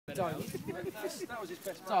Don't. That was his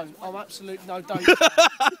best. Don't. I'm absolute. No, don't.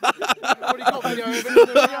 I've already got video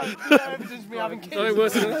evidence of me having kids. Something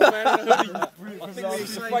worse than that, man. I think we need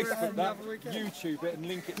to Facebook that, YouTube it, and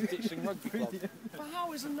link it to Ditchling Rugby Club. But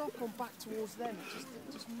how is a knock on back towards them?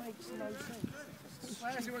 It just makes no sense.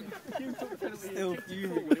 Still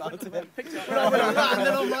fuming about it.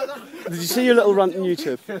 Did you see your little rant on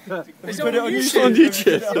YouTube? Is it on YouTube? Is it on YouTube?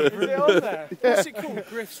 Is it on there? What's it called?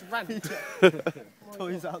 Griff's rant.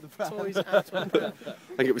 Toys out the pram. Toys out of the pram. I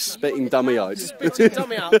think it was spitting dummy out. Spitting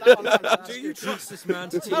dummy out. That Do you trust this man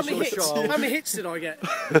to teach how many your hits? child? How many hits did I get?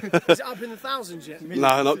 Is it up in the thousands yet?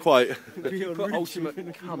 No, not quite. If you put ultimate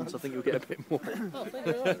cunts, I think you'll get a bit more. Oh, thank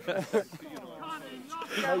you.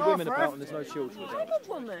 No women about and there's no children about. I'm a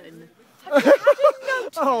woman.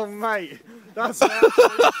 Oh, mate. That's Did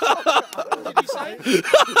you say?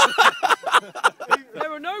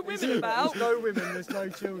 There are no women about. no women, there's no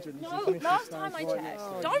children. No, last time I checked.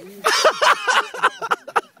 Don't.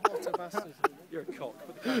 What a bastard. You're a cock.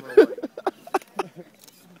 Put the camera away.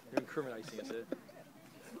 You're incriminating us here.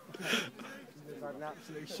 It's an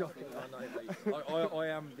absolute shocker. I know, mate. I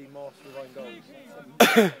am the master of own goals.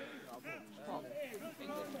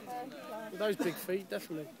 With those big feet,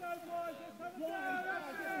 definitely.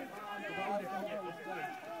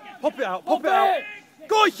 Pop it out, pop it out.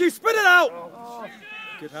 Guys, you spin it out. Oh.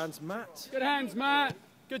 Good hands, Matt. Good hands, Matt.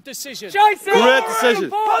 Good decision. Jason! Great decision.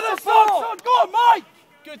 Put the fox on. Go on, Mike.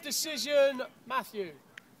 Good decision, Matthew.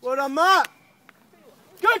 Well done, Matt.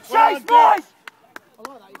 Good chase, Well, boys! I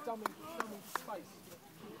like that. He's done in space.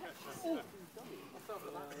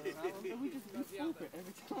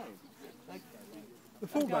 The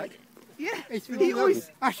fullback? Yeah. He always...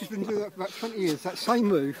 Ash has been doing that for about 20 years, that same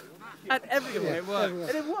move. And everyone, it worked. And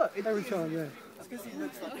it worked. Every time, yeah. Guess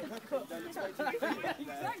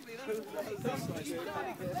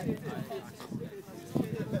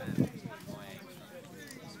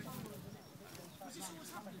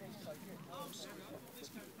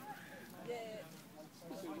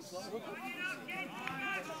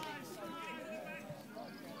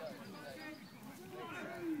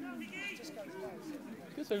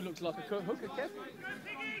who looks like a hooker, Kev?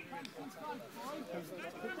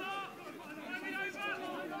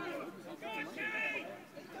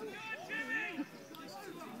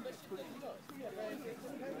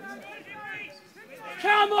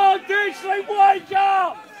 Come on, Ditchling, wake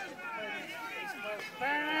up!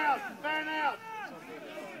 Fan out, fan out!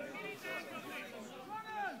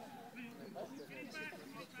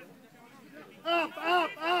 Up, up,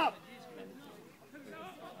 up!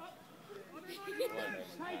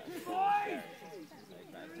 Take it, boys!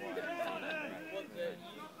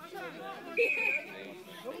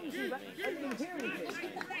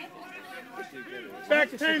 Back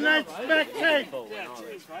team, mates, back team!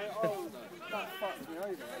 That fucked me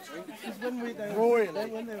over, actually. Because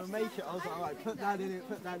when they were making it, I was like, alright, put that in it,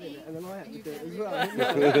 and then I had to do it as well.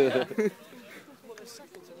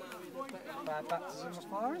 Bad baptism of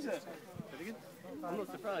fire, is it? I'm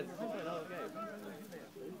not surprised. It's been a whole game.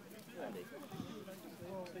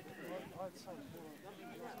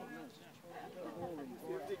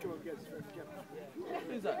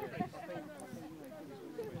 Who's that?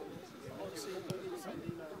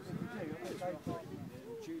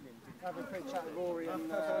 Have a quick chat with Rory and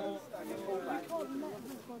the fullback. I'll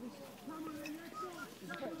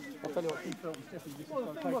tell you what, he felt was different.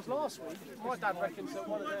 Well, the thing was last week, my dad reckons that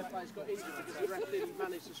one of their players got injured because the ref didn't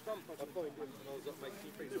manage to scrum properly.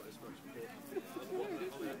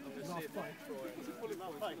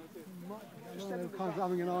 Kind of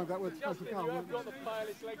having an eye about where it's supposed to go. I've got the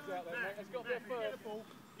palest legs out there, mate. It's got to be a first.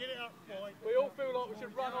 Get it up, boy. We all feel like we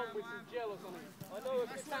should run on with some gel or something. I know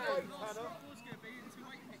it's Hannah.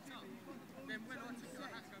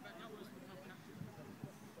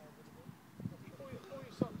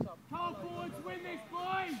 Carl Forwards win this,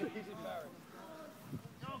 boys! He's embarrassed.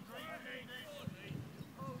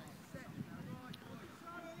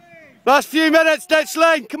 Last few minutes,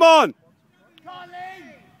 Ditchling, come on!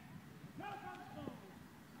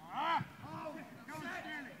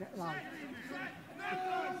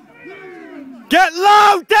 Get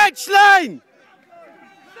low, Ditchling!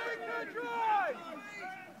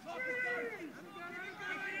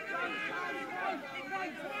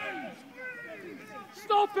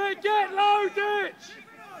 Stop it! Get low, Ditch!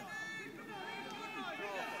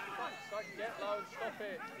 Get low, stop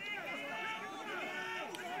it.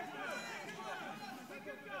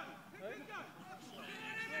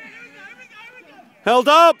 Held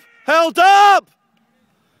up! Held up!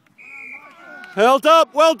 Held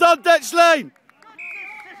up! Well done, Ditchling!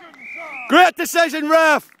 Great decision,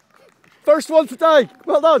 ref! First one today.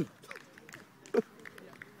 Well done.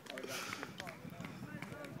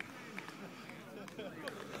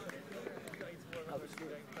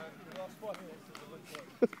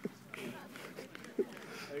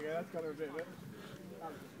 There you go, that's got her a bit of it.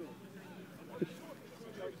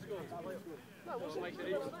 Makes it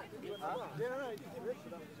easy. Yeah, no, you did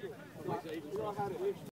it.